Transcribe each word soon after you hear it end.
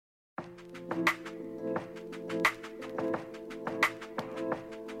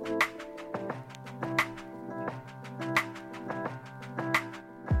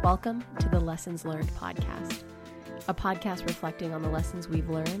Welcome to the Lessons Learned podcast, a podcast reflecting on the lessons we've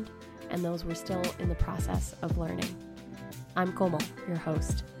learned and those we're still in the process of learning. I'm Komal, your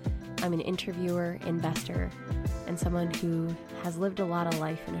host. I'm an interviewer, investor, and someone who has lived a lot of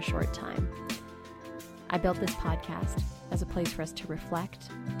life in a short time. I built this podcast as a place for us to reflect,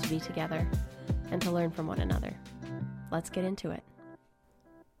 to be together, and to learn from one another. Let's get into it.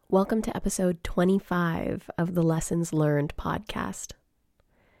 Welcome to episode 25 of the Lessons Learned podcast.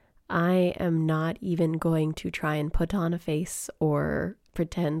 I am not even going to try and put on a face or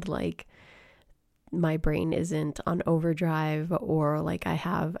pretend like my brain isn't on overdrive or like I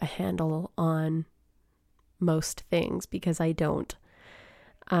have a handle on most things, because I don't.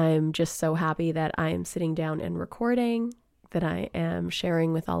 I'm just so happy that I am sitting down and recording, that I am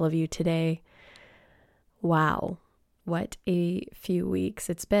sharing with all of you today. Wow, what a few weeks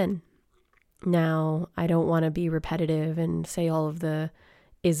it's been. Now, I don't want to be repetitive and say all of the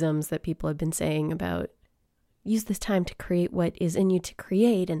isms that people have been saying about use this time to create what is in you to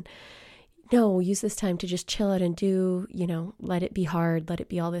create, and no, use this time to just chill out and do, let it be hard, let it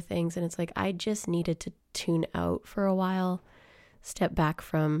be all the things. And it's like, I just needed to tune out for a while, step back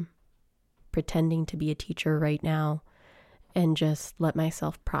from pretending to be a teacher right now, and just let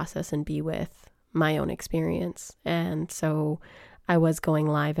myself process and be with my own experience. And so I was going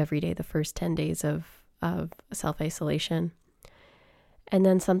live every day the first 10 days of self-isolation. And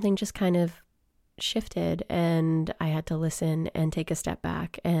then something just kind of shifted and I had to listen and take a step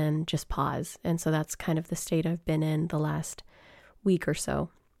back and just pause. And so that's kind of the state I've been in the last week or so.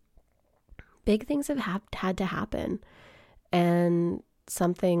 Big things have had to happen. And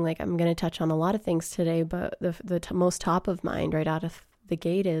something like, I'm going to touch on a lot of things today, but the most top of mind right out of the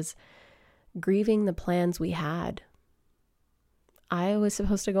gate is grieving the plans we had. I was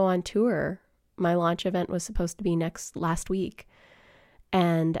supposed to go on tour. My launch event was supposed to be last week.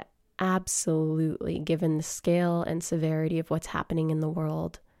 And absolutely, given the scale and severity of what's happening in the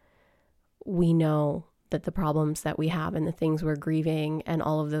world, we know that the problems that we have and the things we're grieving and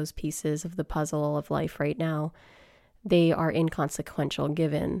all of those pieces of the puzzle of life right now, they are inconsequential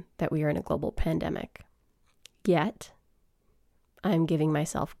given that we are in a global pandemic. Yet, I'm giving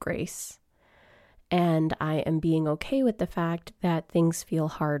myself grace. And I am being okay with the fact that things feel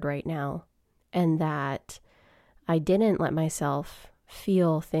hard right now, and that I didn't let myself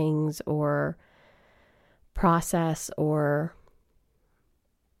feel things or process or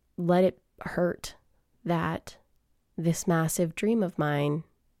let it hurt that this massive dream of mine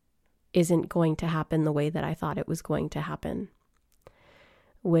isn't going to happen the way that I thought it was going to happen.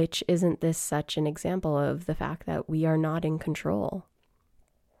 Which, isn't this such an example of the fact that we are not in control?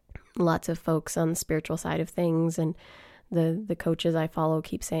 Lots of folks on the spiritual side of things and the coaches I follow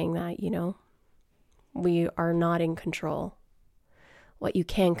keep saying that, we are not in control. What you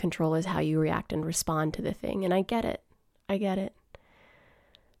can control is how you react and respond to the thing. And I get it.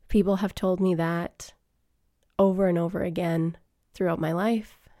 People have told me that over and over again throughout my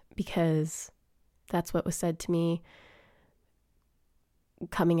life, because that's what was said to me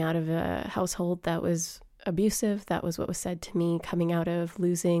coming out of a household that was abusive. That was what was said to me coming out of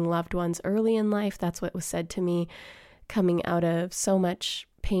losing loved ones early in life. That's what was said to me coming out of so much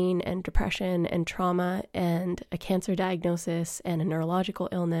pain and depression and trauma and a cancer diagnosis and a neurological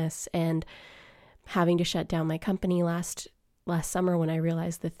illness and having to shut down my company last summer when I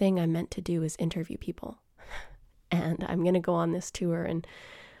realized the thing I'm meant to do is interview people. And I'm going to go on this tour, and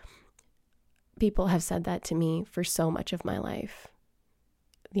people have said that to me for so much of my life.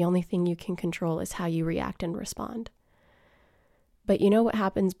 The only thing you can control is how you react and respond. But you know what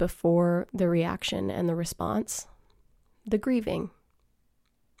happens before the reaction and the response? The grieving.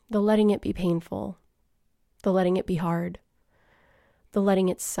 The letting it be painful, the letting it be hard, the letting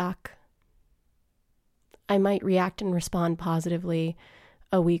it suck. I might react and respond positively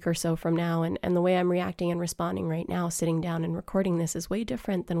a week or so from now, and the way I'm reacting and responding right now, sitting down and recording this, is way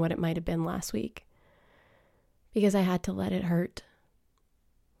different than what it might have been last week. Because I had to let it hurt.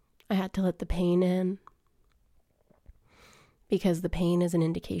 I had to let the pain in. Because the pain is an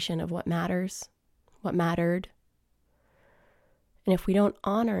indication of what matters, what mattered. And if we don't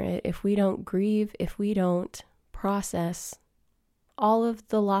honor it, if we don't grieve, if we don't process all of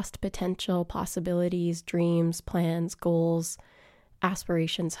the lost potential, possibilities, dreams, plans, goals,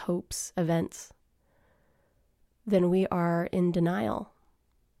 aspirations, hopes, events, then we are in denial.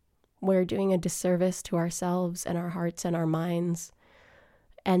 We're doing a disservice to ourselves and our hearts and our minds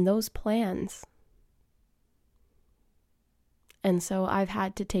and those plans. And so I've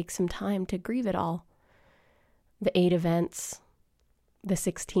had to take some time to grieve it all. The 8 events, the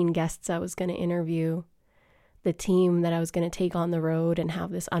 16 guests I was going to interview, the team that I was going to take on the road and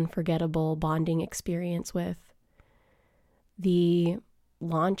have this unforgettable bonding experience with, the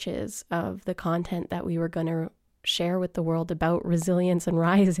launches of the content that we were going to share with the world about resilience and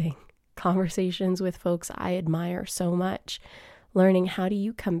rising, conversations with folks I admire so much, learning how do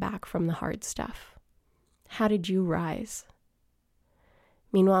you come back from the hard stuff? How did you rise?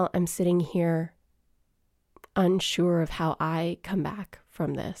 Meanwhile, I'm sitting here unsure of how I come back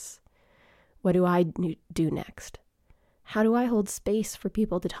from this. What do I do next? How do I hold space for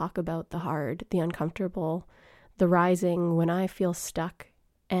people to talk about the hard, the uncomfortable, the rising when I feel stuck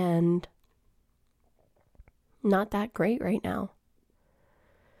and not that great right now?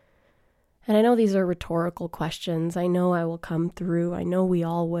 And I know these are rhetorical questions. I know I will come through. I know we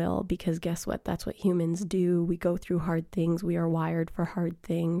all will, because guess what? That's what humans do. We go through hard things. We are wired for hard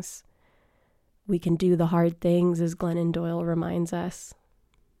things. We can do the hard things, as Glennon Doyle reminds us.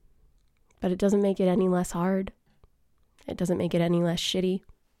 But it doesn't make it any less hard. It doesn't make it any less shitty.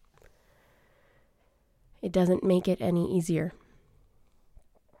 It doesn't make it any easier.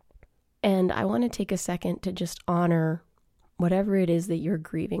 And I want to take a second to just honor whatever it is that you're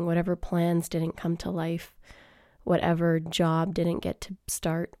grieving, whatever plans didn't come to life, whatever job didn't get to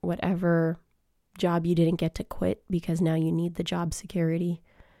start, whatever job you didn't get to quit because now you need the job security,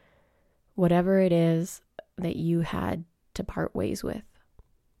 whatever it is that you had to part ways with.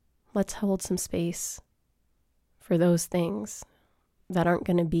 Let's hold some space for those things that aren't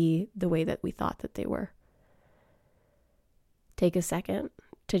going to be the way that we thought that they were. Take a second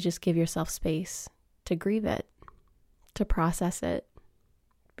to just give yourself space to grieve it, to process it,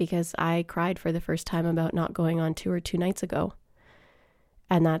 because I cried for the first time about not going on tour 2 nights ago.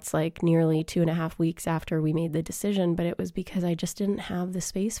 And that's like nearly 2.5 weeks after we made the decision, but it was because I just didn't have the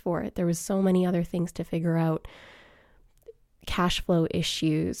space for it. There was so many other things to figure out. Cash flow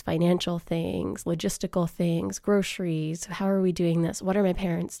issues, financial things, logistical things, groceries. How are we doing this? What are my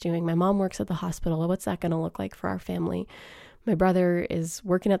parents doing? My mom works at the hospital. What's that going to look like for our family? My brother is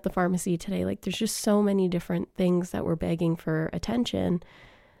working at the pharmacy today. Like, there's just so many different things that were begging for attention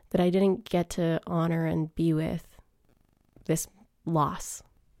that I didn't get to honor and be with this loss,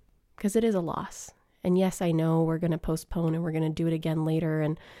 because it is a loss. And yes, I know we're going to postpone and we're going to do it again later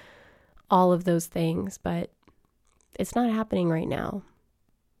and all of those things, but it's not happening right now.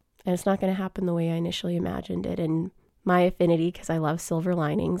 And it's not going to happen the way I initially imagined it. And my affinity, because I love silver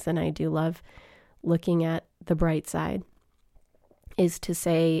linings and I do love looking at the bright side, is to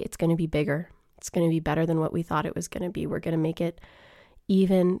say it's going to be bigger. It's going to be better than what we thought it was going to be. We're going to make it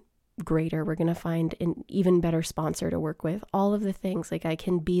even greater. We're going to find an even better sponsor to work with. All of the things, like I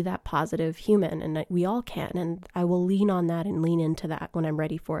can be that positive human, and we all can. And I will lean on that and lean into that when I'm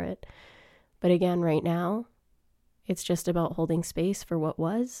ready for it. But again, right now, it's just about holding space for what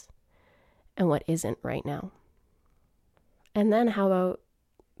was and what isn't right now. And then how about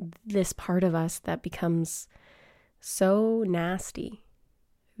this part of us that becomes so nasty,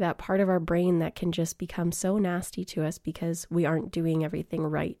 that part of our brain that can just become so nasty to us because we aren't doing everything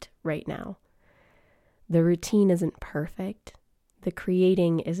right now. The routine isn't perfect. The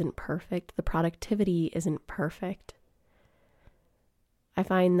creating isn't perfect. The productivity isn't perfect. I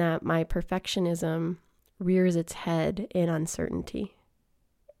find that my perfectionism rears its head in uncertainty.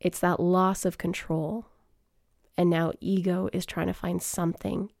 It's that loss of control. And now ego is trying to find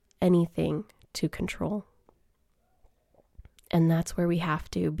something, anything to control. And that's where we have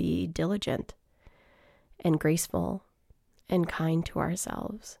to be diligent and graceful and kind to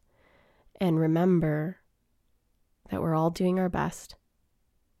ourselves. And remember that we're all doing our best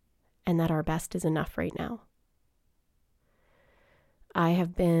and that our best is enough right now. I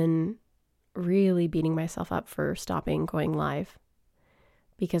have been really beating myself up for stopping going live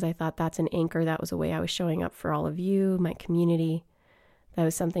because I thought that's an anchor. That was a way I was showing up for all of you, my community. That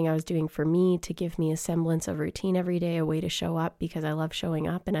was something I was doing for me to give me a semblance of routine every day, a way to show up because I love showing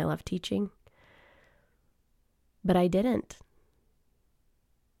up and I love teaching. But I didn't.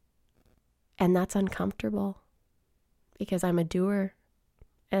 And that's uncomfortable because I'm a doer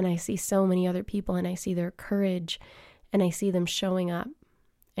and I see so many other people and I see their courage and I see them showing up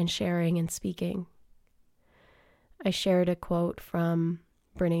and sharing and speaking. I shared a quote from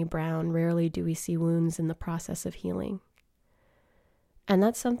Brené Brown, "Rarely do we see wounds in the process of healing." And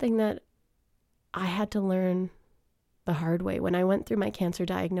that's something that I had to learn the hard way. When I went through my cancer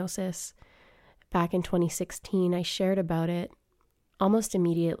diagnosis back in 2016, I shared about it almost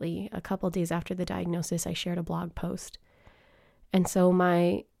immediately. A couple of days after the diagnosis, I shared a blog post. And so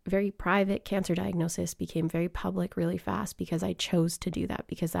my very private cancer diagnosis became very public really fast because I chose to do that,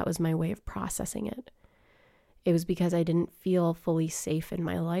 because that was my way of processing it. It was because I didn't feel fully safe in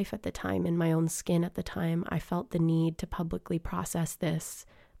my life at the time, in my own skin at the time. I felt the need to publicly process this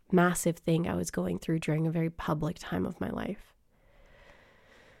massive thing I was going through during a very public time of my life.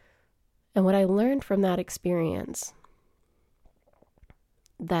 And what I learned from that experience,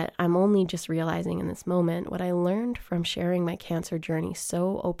 that I'm only just realizing in this moment, what I learned from sharing my cancer journey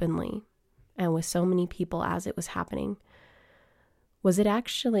so openly and with so many people as it was happening, was it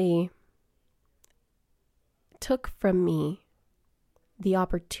actually took from me the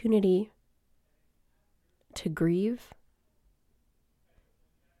opportunity to grieve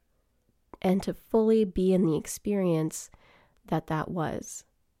and to fully be in the experience that was.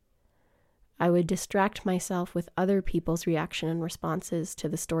 I would distract myself with other people's reaction and responses to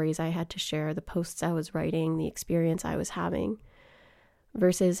the stories I had to share, the posts I was writing, the experience I was having,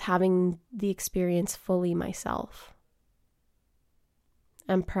 versus having the experience fully myself.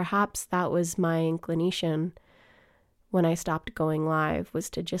 And perhaps that was my inclination when I stopped going live, was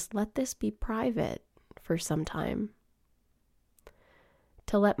to just let this be private for some time.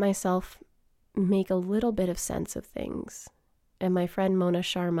 To let myself make a little bit of sense of things. And my friend Mona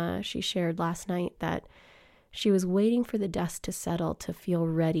Sharma, she shared last night that she was waiting for the dust to settle to feel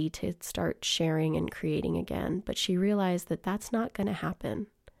ready to start sharing and creating again. But she realized that that's not going to happen.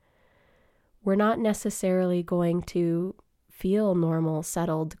 We're not necessarily going to feel normal,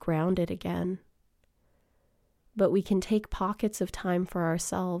 settled, grounded again. But we can take pockets of time for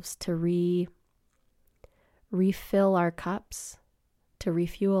ourselves to refill our cups, to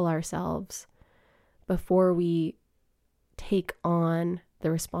refuel ourselves before we take on the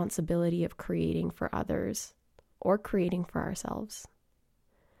responsibility of creating for others or creating for ourselves.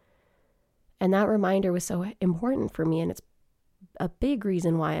 And that reminder was so important for me, and it's a big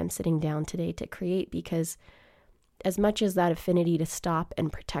reason why I'm sitting down today to create, because as much as that affinity to stop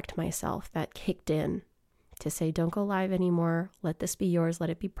and protect myself that kicked in, to say, don't go live anymore, let this be yours, let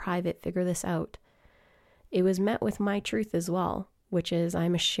it be private, figure this out, it was met with my truth as well, which is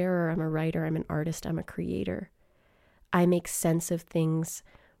I'm a sharer, I'm a writer, I'm an artist, I'm a creator. I make sense of things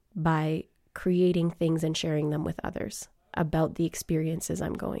by creating things and sharing them with others about the experiences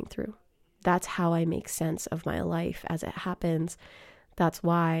I'm going through. That's how I make sense of my life as it happens. That's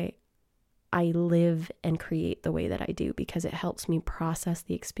why I live and create the way that I do, because it helps me process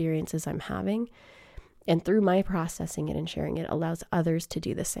the experiences I'm having. And through my processing it and sharing it, allows others to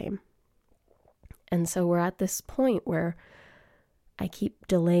do the same. And so we're at this point where I keep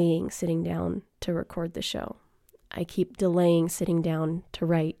delaying sitting down to record the show. I keep delaying sitting down to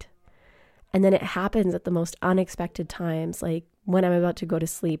write. And then it happens at the most unexpected times. Like when I'm about to go to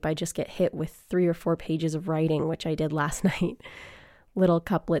sleep, I just get hit with 3 or 4 pages of writing, which I did last night. Little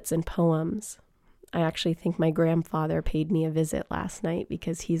couplets and poems. I actually think my grandfather paid me a visit last night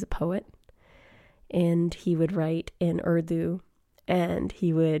because he's a poet. And he would write in Urdu, and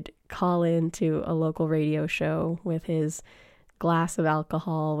he would call into a local radio show with his glass of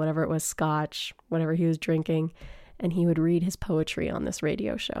alcohol, whatever it was, scotch, whatever he was drinking, and he would read his poetry on this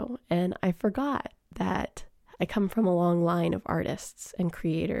radio show. And I forgot that I come from a long line of artists and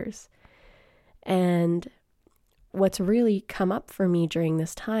creators. And what's really come up for me during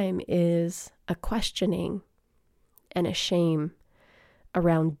this time is a questioning and a shame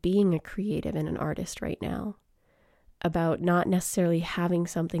around being a creative and an artist right now, about not necessarily having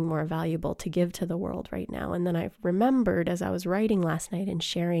something more valuable to give to the world right now. And then I remembered as I was writing last night and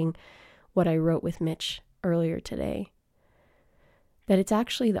sharing what I wrote with Mitch earlier today, that it's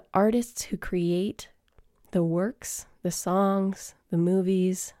actually the artists who create the works, the songs, the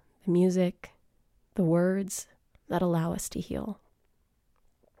movies, the music, the words that allow us to heal.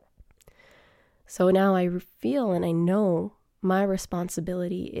 So now I feel and I know my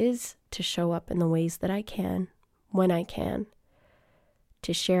responsibility is to show up in the ways that I can, when I can,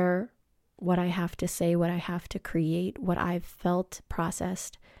 to share what I have to say, what I have to create, what I've felt,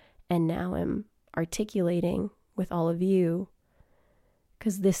 processed, and now am articulating with all of you,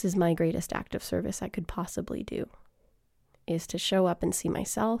 because this is my greatest act of service I could possibly do, is to show up and see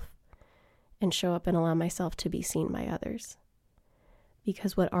myself, and show up and allow myself to be seen by others.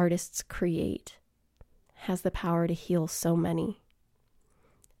 Because what artists create has the power to heal so many.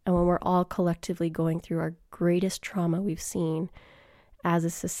 And when we're all collectively going through our greatest trauma we've seen as a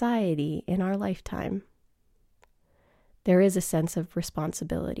society in our lifetime, there is a sense of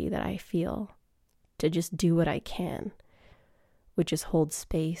responsibility that I feel to just do what I can, which is hold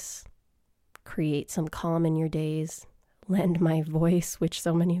space, create some calm in your days, lend my voice, which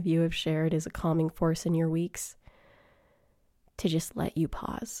so many of you have shared is a calming force in your weeks, to just let you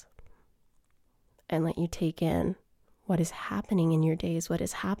pause and let you take in what is happening in your days, what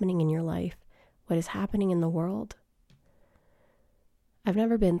is happening in your life, what is happening in the world. I've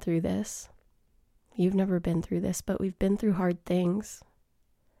never been through this. You've never been through this, but we've been through hard things.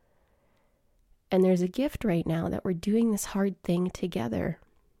 And there's a gift right now that we're doing this hard thing together.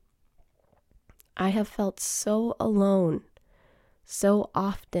 I have felt so alone so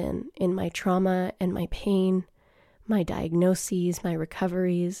often in my trauma and my pain, my diagnoses, my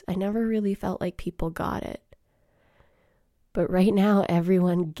recoveries. I never really felt like people got it. But right now,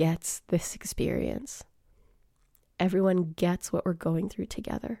 everyone gets this experience. Everyone gets what we're going through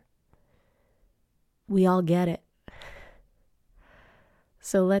together. We all get it.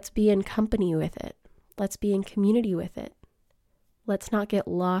 So let's be in company with it. Let's be in community with it. Let's not get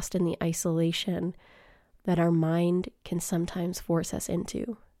lost in the isolation that our mind can sometimes force us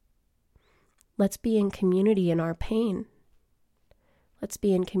into. Let's be in community in our pain. Let's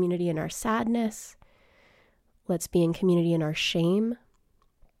be in community in our sadness. Let's be in community in our shame.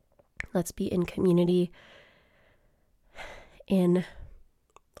 Let's be in community in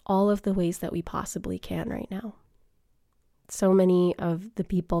all of the ways that we possibly can right now. So many of the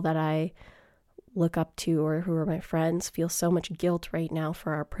people that I look up to or who are my friends feel so much guilt right now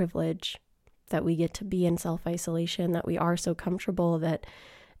for our privilege, that we get to be in self-isolation, that we are so comfortable that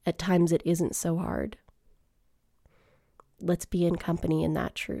at times it isn't so hard. Let's be in company in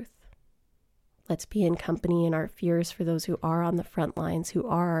that truth. Let's be in company in our fears for those who are on the front lines, who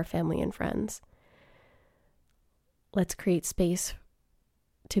are our family and friends. Let's create space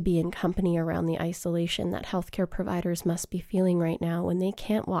to be in company around the isolation that healthcare providers must be feeling right now when they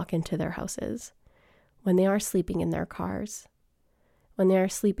can't walk into their houses, when they are sleeping in their cars, when they are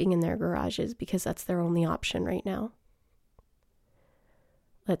sleeping in their garages because that's their only option right now.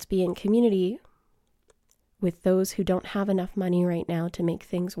 Let's be in community with those who don't have enough money right now to make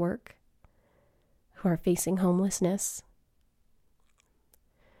things work, who are facing homelessness,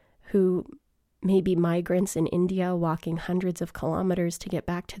 who may be migrants in India walking hundreds of kilometers to get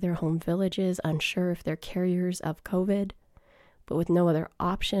back to their home villages, unsure if they're carriers of COVID, but with no other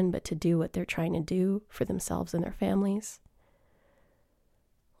option but to do what they're trying to do for themselves and their families.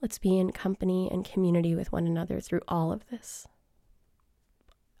 Let's be in company and community with one another through all of this.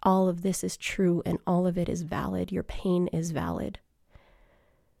 All of this is true and all of it is valid. Your pain is valid.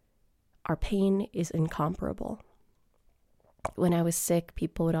 Our pain is incomparable. When I was sick,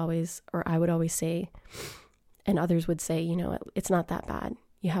 people would always, or I would always say, and others would say, it's not that bad.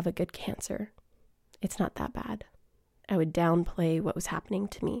 You have a good cancer. It's not that bad. I would downplay what was happening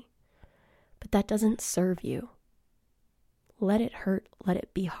to me. But that doesn't serve you. Let it hurt. Let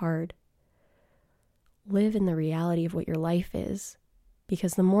it be hard. Live in the reality of what your life is.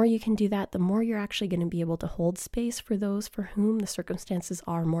 Because the more you can do that, the more you're actually going to be able to hold space for those for whom the circumstances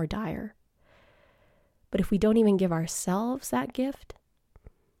are more dire. But if we don't even give ourselves that gift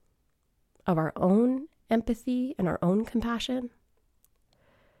of our own empathy and our own compassion,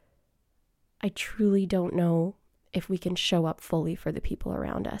 I truly don't know if we can show up fully for the people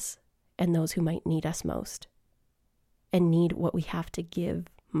around us and those who might need us most and need what we have to give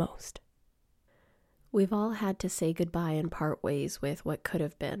most. We've all had to say goodbye and part ways with what could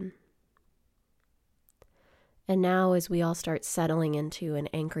have been. And now as we all start settling into and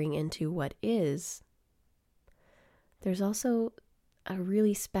anchoring into what is, there's also a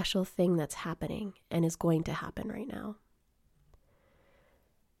really special thing that's happening and is going to happen right now.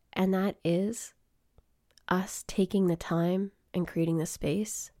 And that is us taking the time and creating the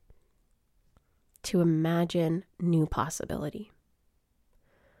space to imagine new possibility.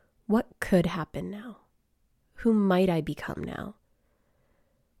 What could happen now? Who might I become now?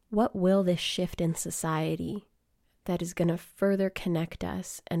 What will this shift in society that is going to further connect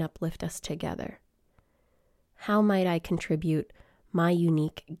us and uplift us together? How might I contribute my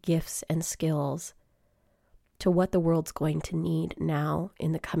unique gifts and skills to what the world's going to need now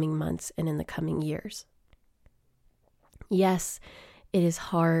in the coming months and in the coming years? Yes, it is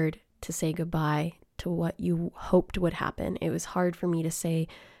hard to say goodbye to what you hoped would happen. It was hard for me to say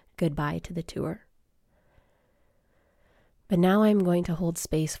goodbye to the tour. But now I'm going to hold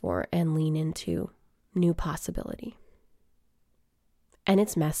space for and lean into new possibility. And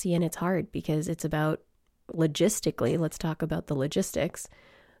it's messy and it's hard because it's about logistically, let's talk about the logistics,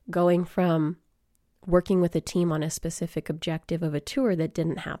 going from working with a team on a specific objective of a tour that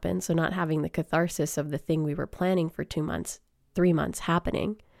didn't happen, so not having the catharsis of the thing we were planning for 2 months, 3 months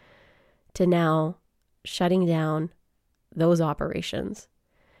happening, to now shutting down those operations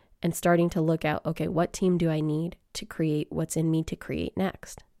and starting to look at, okay, what team do I need to create what's in me to create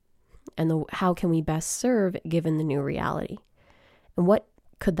next? And how can we best serve given the new reality? And what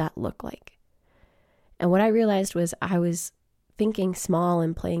could that look like? And what I realized was I was thinking small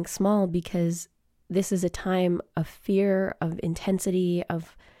and playing small because this is a time of fear, of intensity,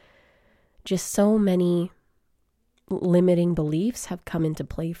 of just so many limiting beliefs have come into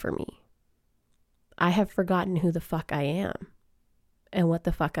play for me. I have forgotten who the fuck I am and what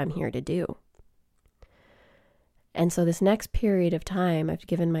the fuck I'm here to do. And so this next period of time, I've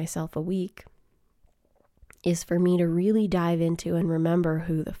given myself a week, is for me to really dive into and remember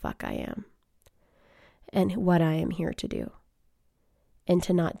who the fuck I am and what I am here to do, and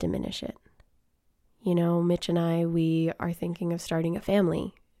to not diminish it. You know, Mitch and I, we are thinking of starting a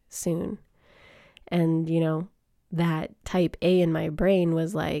family soon. And, you know, that type A in my brain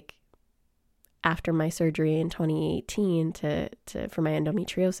was like, after my surgery in 2018 for my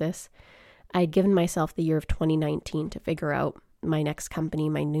endometriosis, I'd given myself the year of 2019 to figure out my next company,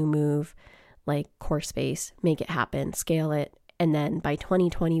 my new move, like core space, make it happen, scale it. And then by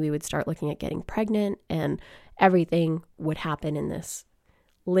 2020, we would start looking at getting pregnant, and everything would happen in this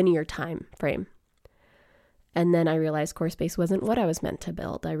linear time frame. And then I realized core space wasn't what I was meant to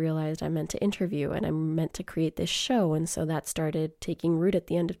build. I realized I meant to interview and I meant to create this show. And so that started taking root at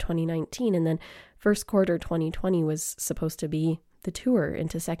the end of 2019. And then first quarter 2020 was supposed to be the tour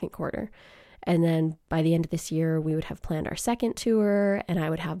into second quarter. And then by the end of this year, we would have planned our second tour, and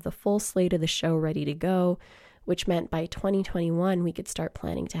I would have the full slate of the show ready to go, which meant by 2021, we could start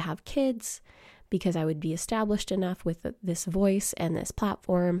planning to have kids, because I would be established enough with this voice and this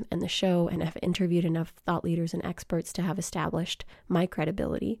platform and the show, and have interviewed enough thought leaders and experts to have established my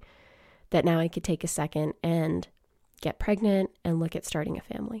credibility, that now I could take a second and get pregnant and look at starting a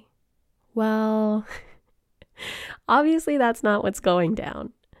family. Well, obviously that's not what's going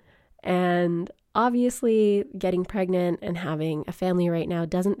down. And obviously getting pregnant and having a family right now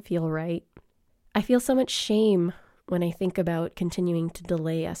doesn't feel right. I feel so much shame when I think about continuing to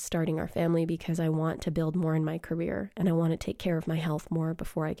delay us starting our family, because I want to build more in my career and I want to take care of my health more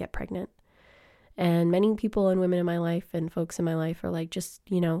before I get pregnant. And many people and women in my life and folks in my life are like, just,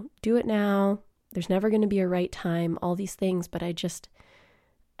 you know, do it now. There's never going to be a right time, all these things, but I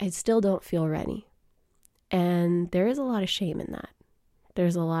still don't feel ready. And there is a lot of shame in that.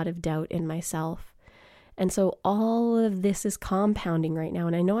 There's a lot of doubt in myself. And so all of this is compounding right now.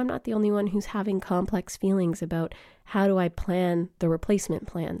 And I know I'm not the only one who's having complex feelings about how do I plan the replacement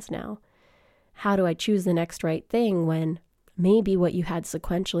plans now? How do I choose the next right thing when maybe what you had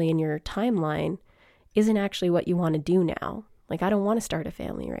sequentially in your timeline isn't actually what you want to do now? Like, I don't want to start a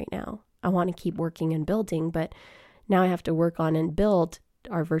family right now. I want to keep working and building, but now I have to work on and build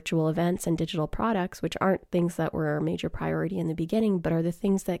our virtual events and digital products, which aren't things that were our major priority in the beginning, but are the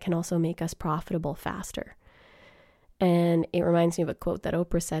things that can also make us profitable faster. And it reminds me of a quote that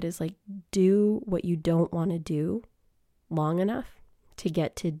Oprah said is like, do what you don't want to do long enough to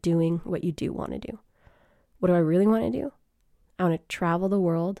get to doing what you do want to do. What do I really want to do? I want to travel the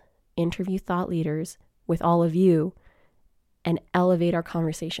world, interview thought leaders with all of you, and elevate our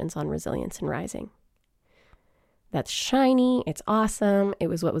conversations on resilience and rising. That's shiny, it's awesome, it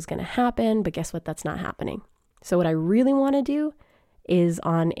was what was going to happen, but guess what? That's not happening. So what I really want to do is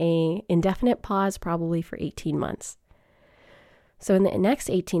on a indefinite pause, probably for 18 months. So in the next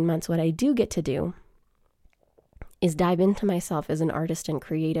 18 months, what I do get to do is dive into myself as an artist and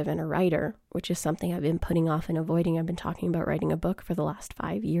creative and a writer, which is something I've been putting off and avoiding. I've been talking about writing a book for the last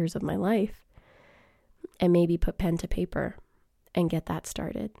 5 years of my life, and maybe put pen to paper and get that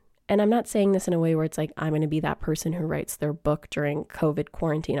started. And I'm not saying this in a way where it's like, I'm going to be that person who writes their book during COVID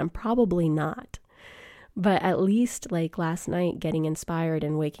quarantine. I'm probably not. But at least like last night, getting inspired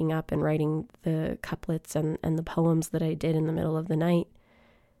and waking up and writing the couplets and the poems that I did in the middle of the night,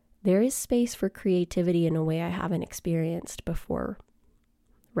 there is space for creativity in a way I haven't experienced before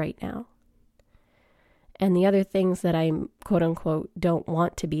right now. And the other things that I quote unquote don't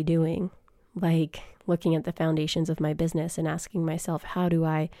want to be doing, like looking at the foundations of my business and asking myself, how do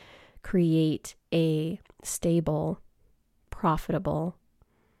I create a stable, profitable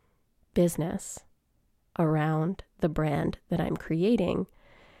business around the brand that I'm creating,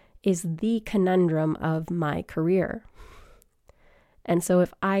 is the conundrum of my career. And so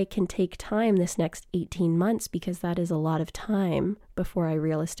if I can take time this next 18 months, because that is a lot of time before I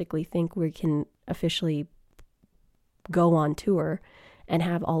realistically think we can officially go on tour and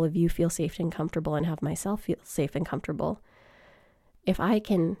have all of you feel safe and comfortable and have myself feel safe and comfortable, if I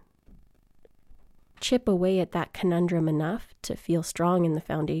can chip away at that conundrum enough to feel strong in the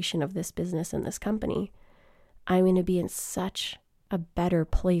foundation of this business and this company, I'm going to be in such a better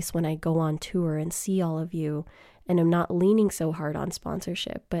place when I go on tour and see all of you. And I'm not leaning so hard on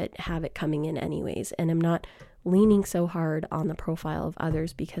sponsorship, but have it coming in anyways. And I'm not leaning so hard on the profile of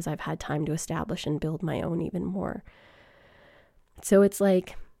others because I've had time to establish and build my own even more. So it's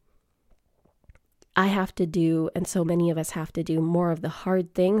like I have to do, and so many of us have to do more of the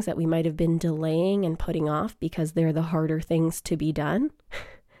hard things that we might have been delaying and putting off because they're the harder things to be done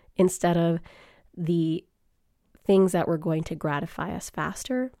instead of the things that were going to gratify us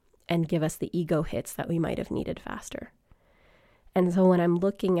faster and give us the ego hits that we might have needed faster. And so when I'm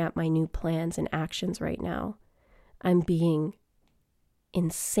looking at my new plans and actions right now, I'm being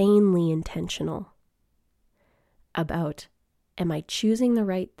insanely intentional about, am I choosing the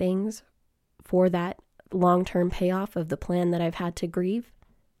right things for that long-term payoff of the plan that I've had to grieve?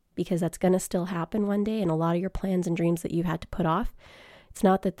 Because that's going to still happen one day. And a lot of your plans and dreams that you've had to put off, it's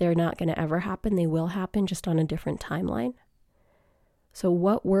not that they're not going to ever happen. They will happen, just on a different timeline. So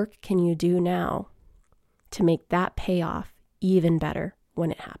what work can you do now to make that payoff even better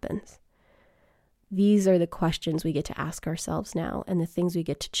when it happens? These are the questions we get to ask ourselves now, and the things we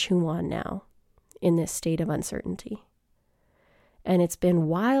get to chew on now in this state of uncertainty. And it's been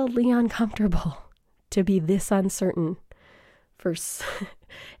wildly uncomfortable to be this uncertain for,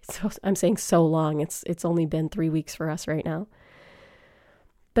 I'm saying so long. It's only been 3 weeks for us right now.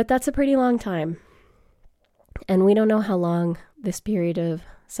 But that's a pretty long time. And we don't know how long this period of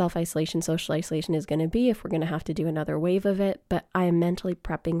self-isolation, social isolation is going to be, if we're going to have to do another wave of it. But I am mentally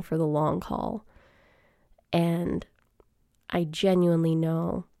prepping for the long haul. And I genuinely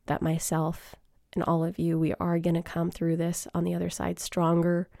know that myself and all of you, we are going to come through this on the other side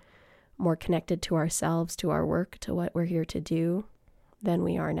stronger, more connected to ourselves, to our work, to what we're here to do than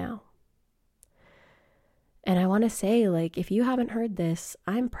we are now. And I want to say, if you haven't heard this,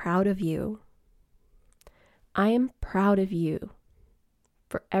 I'm proud of you. I am proud of you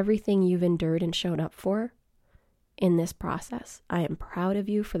for everything you've endured and shown up for in this process. I am proud of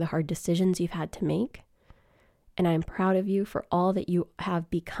you for the hard decisions you've had to make. And I am proud of you for all that you have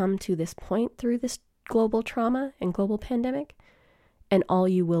become to this point through this global trauma and global pandemic, and all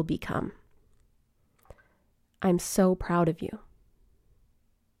you will become. I'm so proud of you.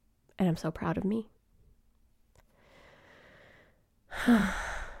 And I'm so proud of me.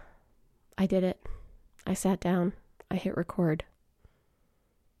 I did it. I sat down. I hit record.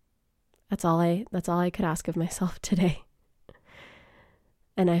 That's all I could ask of myself today.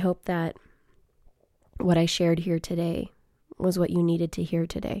 And I hope that what I shared here today was what you needed to hear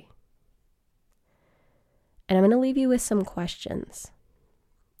today. And I'm going to leave you with some questions,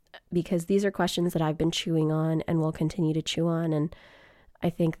 because these are questions that I've been chewing on and will continue to chew on. And I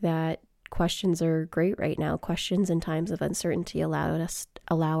think that questions are great right now. Questions in times of uncertainty allow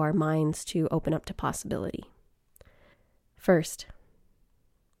our minds to open up to possibility. First,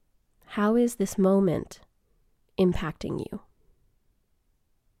 how is this moment impacting you?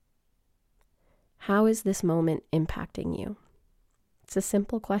 How is this moment impacting you? It's a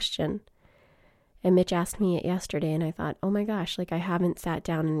simple question. And Mitch asked me it yesterday, and I thought, oh my gosh, I haven't sat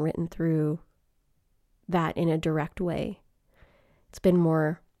down and written through that in a direct way. It's been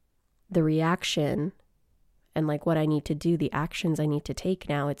more the reaction and what I need to do, the actions I need to take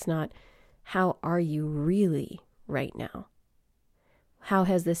now. It's not, how are you really right now? How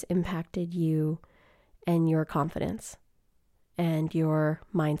has this impacted you and your confidence and your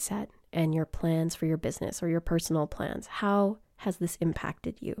mindset and your plans for your business or your personal plans? How has this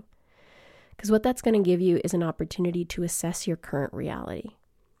impacted you? Because what that's going to give you is an opportunity to assess your current reality.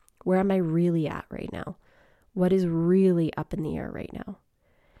 Where am I really at right now? What is really up in the air right now?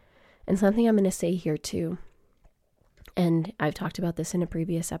 And something I'm going to say here too, and I've talked about this in a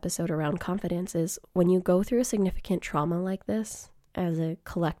previous episode around confidence, is when you go through a significant trauma like this as a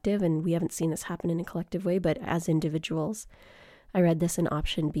collective, and we haven't seen this happen in a collective way, but as individuals, I read this in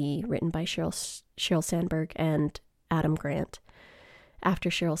Option B, written by Sheryl Sandberg and Adam Grant, after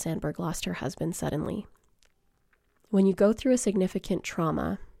Sheryl Sandberg lost her husband suddenly. When you go through a significant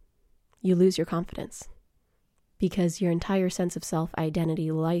trauma, you lose your confidence because your entire sense of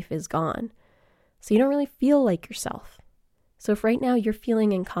self-identity, life is gone. So you don't really feel like yourself. So if right now you're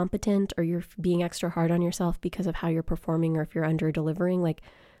feeling incompetent or you're being extra hard on yourself because of how you're performing, or if you're under-delivering,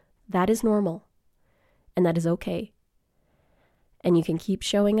 that is normal and that is okay. And you can keep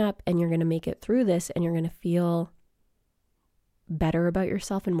showing up, and you're going to make it through this, and you're going to feel better about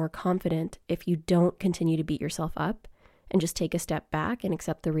yourself and more confident if you don't continue to beat yourself up and just take a step back and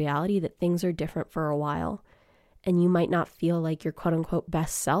accept the reality that things are different for a while. And you might not feel like your quote unquote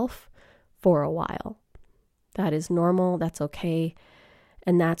best self for a while. That is normal. That's okay.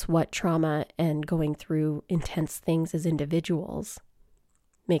 And that's what trauma and going through intense things as individuals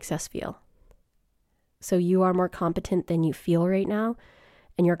makes us feel. So you are more competent than you feel right now,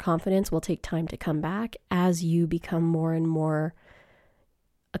 and your confidence will take time to come back as you become more and more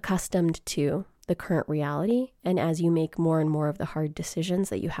accustomed to the current reality and as you make more and more of the hard decisions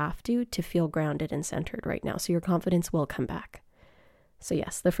that you have to feel grounded and centered right now. So your confidence will come back. So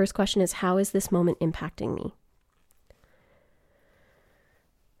yes, the first question is, how is this moment impacting me?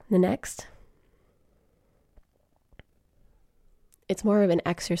 The next, it's more of an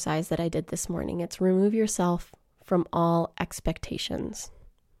exercise that I did this morning. It's remove yourself from all expectations,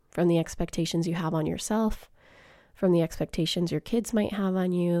 from the expectations you have on yourself, from the expectations your kids might have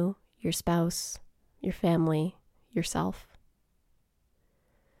on you, your spouse, your family, yourself.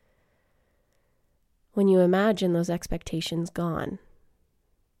 When you imagine those expectations gone,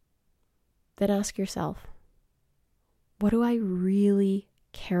 then ask yourself, what do I really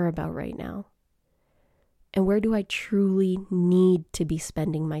care about right now? And where do I truly need to be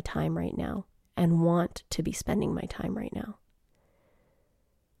spending my time right now and want to be spending my time right now?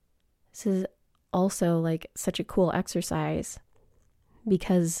 This is also like such a cool exercise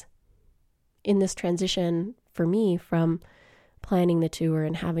because in this transition for me from planning the tour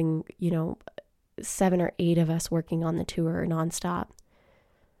and having, 7 or 8 of us working on the tour nonstop,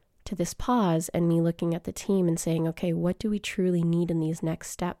 to this pause and me looking at the team and saying, okay, what do we truly need in these next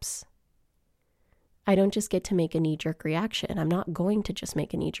steps? I don't just get to make a knee-jerk reaction. I'm not going to just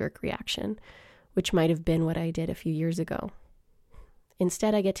make a knee-jerk reaction, which might have been what I did a few years ago.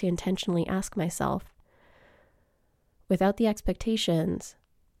 Instead, I get to intentionally ask myself, without the expectations,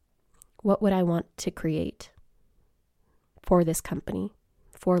 what would I want to create for this company,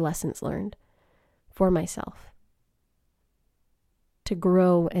 for Lessons Learned, for myself, to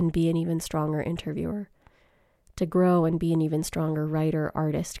grow and be an even stronger interviewer, to grow and be an even stronger writer,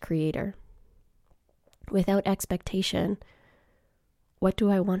 artist, creator. Without expectation, what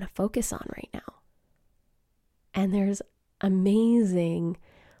do I want to focus on right now? And there's amazing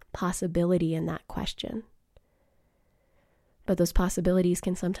possibility in that question. But those possibilities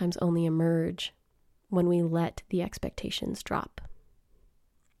can sometimes only emerge when we let the expectations drop.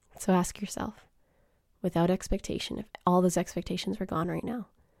 So ask yourself, without expectation, if all those expectations were gone right now,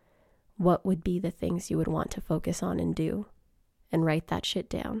 what would be the things you would want to focus on and do? And write that shit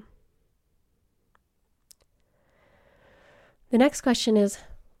down. The next question is,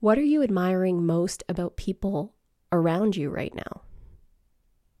 what are you admiring most about people around you right now?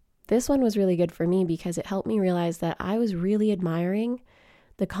 This one was really good for me because it helped me realize that I was really admiring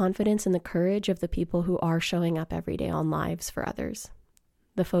the confidence and the courage of the people who are showing up every day on lives for others.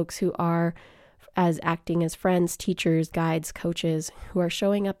 The folks who are acting as friends, teachers, guides, coaches, who are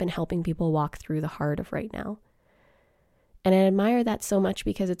showing up and helping people walk through the heart of right now. And I admire that so much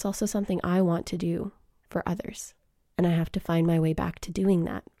because it's also something I want to do for others. And I have to find my way back to doing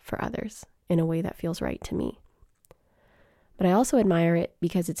that for others in a way that feels right to me. But I also admire it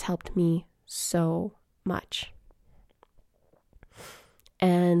because it's helped me so much.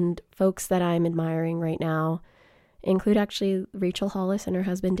 And folks that I'm admiring right now include actually Rachel Hollis and her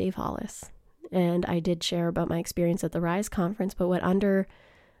husband Dave Hollis. And I did share about my experience at the Rise conference, but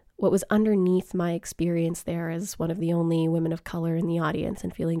what was underneath my experience there as one of the only women of color in the audience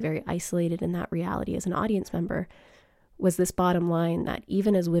and feeling very isolated in that reality as an audience member was this bottom line that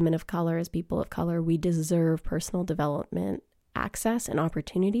even as women of color, as people of color, we deserve personal development, access, and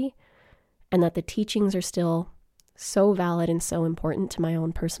opportunity, and that the teachings are still so valid and so important to my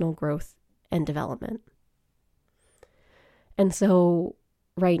own personal growth and development. And so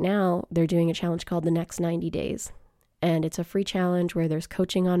right now, they're doing a challenge called The Next 90 Days. And it's a free challenge where there's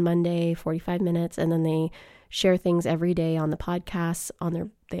coaching on Monday, 45 minutes, and then they share things every day on the podcasts.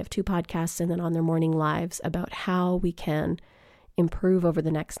 They have 2 podcasts, and then on their morning lives about how we can improve over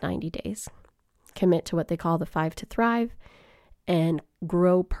the next 90 days. Commit to what they call the 5 to Thrive and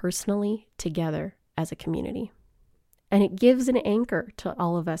grow personally together as a community. And it gives an anchor to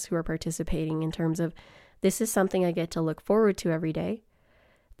all of us who are participating in terms of, this is something I get to look forward to every day.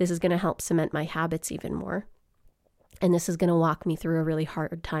 This is going to help cement my habits even more. And this is going to walk me through a really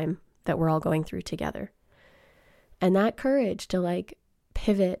hard time that we're all going through together. And that courage to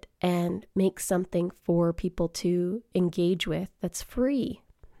pivot and make something for people to engage with that's free,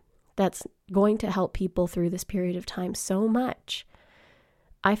 that's going to help people through this period of time so much.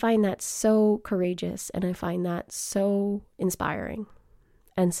 I find that so courageous and I find that so inspiring.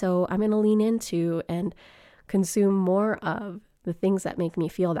 And so I'm going to lean into and consume more of the things that make me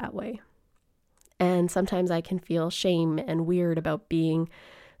feel that way. And sometimes I can feel shame and weird about being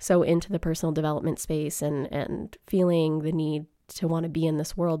so into the personal development space and feeling the need to want to be in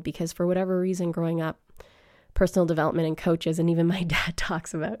this world because for whatever reason growing up, personal development and coaches, and even my dad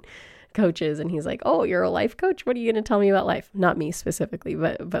talks about coaches and he's like, oh, you're a life coach? What are you going to tell me about life? Not me specifically,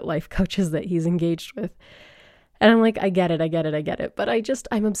 but life coaches that he's engaged with. And I'm like, I get it. But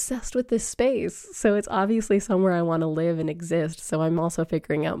I'm obsessed with this space. So it's obviously somewhere I want to live and exist. So I'm also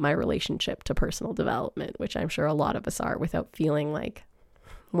figuring out my relationship to personal development, which I'm sure a lot of us are, without feeling like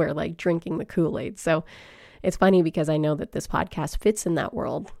we're like drinking the Kool-Aid. So it's funny because I know that this podcast fits in that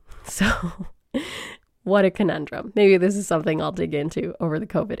world. So what a conundrum. Maybe this is something I'll dig into over the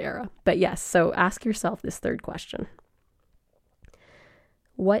COVID era. But yes, so ask yourself this third question.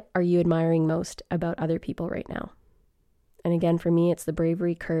 What are you admiring most about other people right now? And again, for me, it's the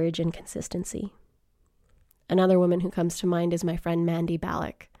bravery, courage, and consistency. Another woman who comes to mind is my friend Mandy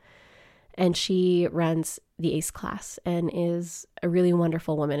Ballack. And she runs the ACE class and is a really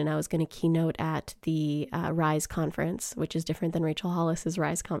wonderful woman. And I was going to keynote at the Rise conference, which is different than Rachel Hollis's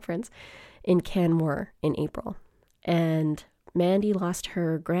Rise conference, in Canmore in April. And Mandy lost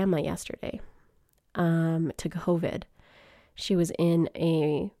her grandma yesterday to COVID. She was in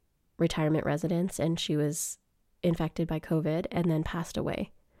a retirement residence and she was infected by COVID and then passed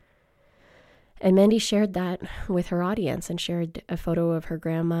away. And Mandy shared that with her audience and shared a photo of her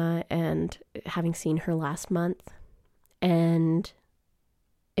grandma and having seen her last month. And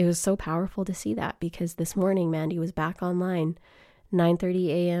it was so powerful to see that because this morning Mandy was back online, 9:30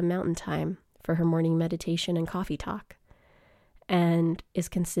 a.m. Mountain Time, for her morning meditation and coffee talk, and is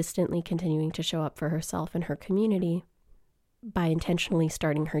consistently continuing to show up for herself and her community by intentionally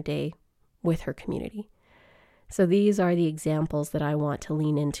starting her day with her community. So these are the examples that I want to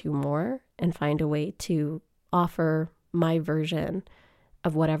lean into more and find a way to offer my version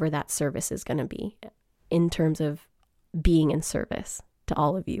of whatever that service is going to be in terms of being in service to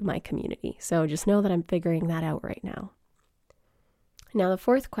all of you, my community. So just know that I'm figuring that out right now. Now, the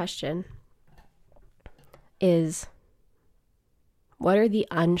fourth question is, what are the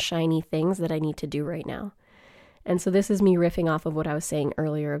unshiny things that I need to do right now? And so this is me riffing off of what I was saying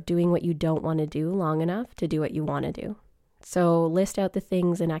earlier of doing what you don't want to do long enough to do what you want to do. So list out the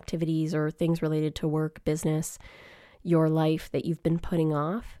things and activities or things related to work, business, your life that you've been putting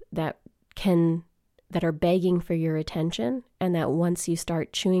off that are begging for your attention, and that once you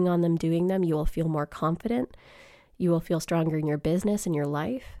start chewing on them, doing them, you will feel more confident. You will feel stronger in your business and your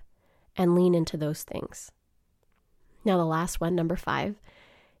life, and lean into those things. Now the last one, number 5,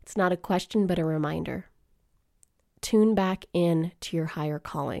 it's not a question but a reminder. Tune back in to your higher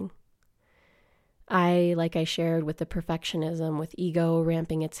calling. Like I shared with the perfectionism, with ego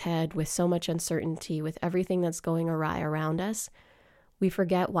ramping its head, with so much uncertainty, with everything that's going awry around us, we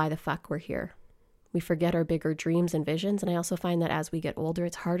forget why the fuck we're here. We forget our bigger dreams and visions. And I also find that as we get older,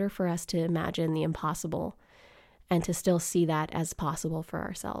 it's harder for us to imagine the impossible and to still see that as possible for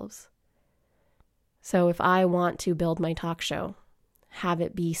ourselves. So if I want to build my talk show, have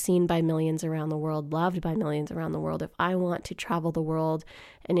it be seen by millions around the world, loved by millions around the world, if I want to travel the world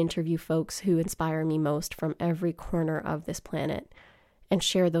and interview folks who inspire me most from every corner of this planet and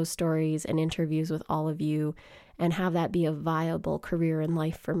share those stories and interviews with all of you and have that be a viable career in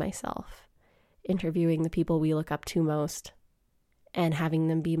life for myself, interviewing the people we look up to most and having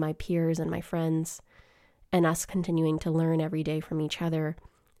them be my peers and my friends, and us continuing to learn every day from each other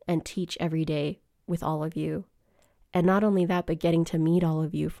and teach every day with all of you. And not only that, but getting to meet all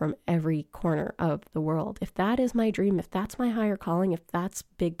of you from every corner of the world. If that is my dream, if that's my higher calling, if that's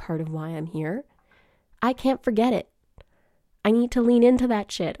a big part of why I'm here, I can't forget it. I need to lean into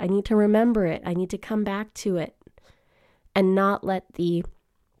that shit. I need to remember it. I need to come back to it and not let the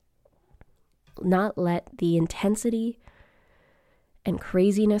intensity and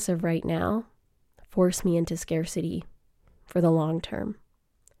craziness of right now force me into scarcity for the long term.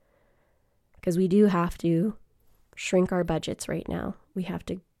 Because we do have to shrink our budgets right now. We have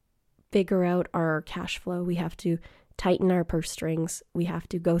to figure out our cash flow. We have to tighten our purse strings. We have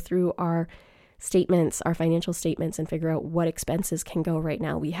to go through our statements, our financial statements, and figure out what expenses can go right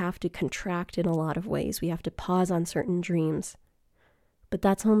now. We have to contract in a lot of ways. We have to pause on certain dreams. But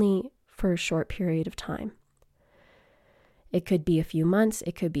that's only for a short period of time. It could be a few months.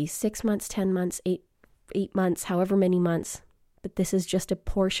 It could be 6 months, 10 months, 8 months, however many months. But this is just a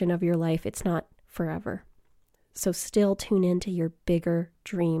portion of your life. It's not forever. So still tune into your bigger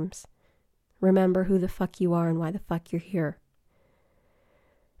dreams. Remember who the fuck you are and why the fuck you're here.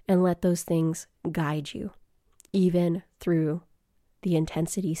 And let those things guide you, even through the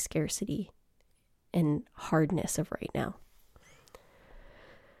intensity, scarcity, and hardness of right now.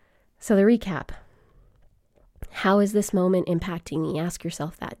 So the recap. How is this moment impacting me? Ask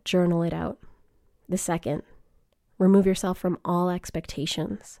yourself that. Journal it out. The second, remove yourself from all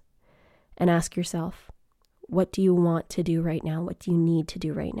expectations and ask yourself, what do you want to do right now? What do you need to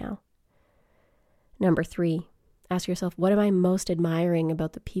do right now? Number 3, Ask yourself, what am I most admiring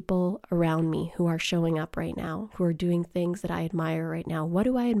about the people around me who are showing up right now, who are doing things that I admire right now? What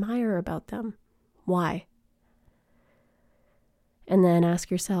do I admire about them? Why? And then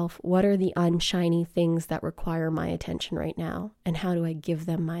ask yourself, what are the unshiny things that require my attention right now? And how do I give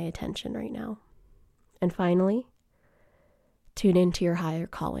them my attention right now? And finally, tune into your higher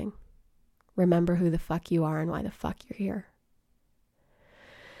calling. Remember who the fuck you are and why the fuck you're here.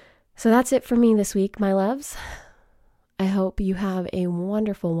 So that's it for me this week, my loves. I hope you have a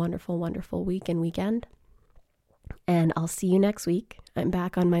wonderful, wonderful, wonderful week and weekend. And I'll see you next week. I'm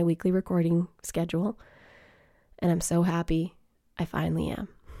back on my weekly recording schedule. And I'm so happy I finally am.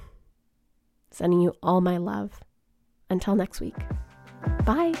 Sending you all my love. Until next week.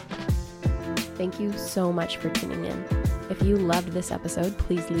 Bye. Thank you so much for tuning in. If you loved this episode,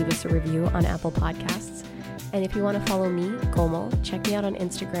 please leave us a review on Apple Podcasts. And if you want to follow me, Komal, check me out on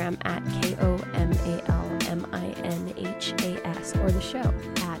Instagram at KOMALMINHAS or the show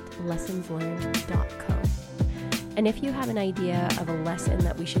at lessonslearned.co. And if you have an idea of a lesson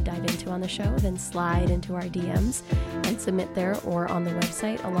that we should dive into on the show, then slide into our DMs and submit there or on the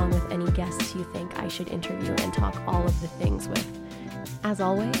website along with any guests you think I should interview and talk all of the things with. As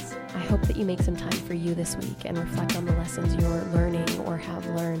always, I hope that you make some time for you this week and reflect on the lessons you're learning or have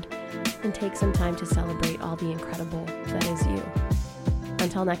learned, and take some time to celebrate all the incredible that is you.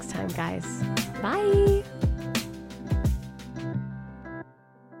 Until next time, guys. Bye!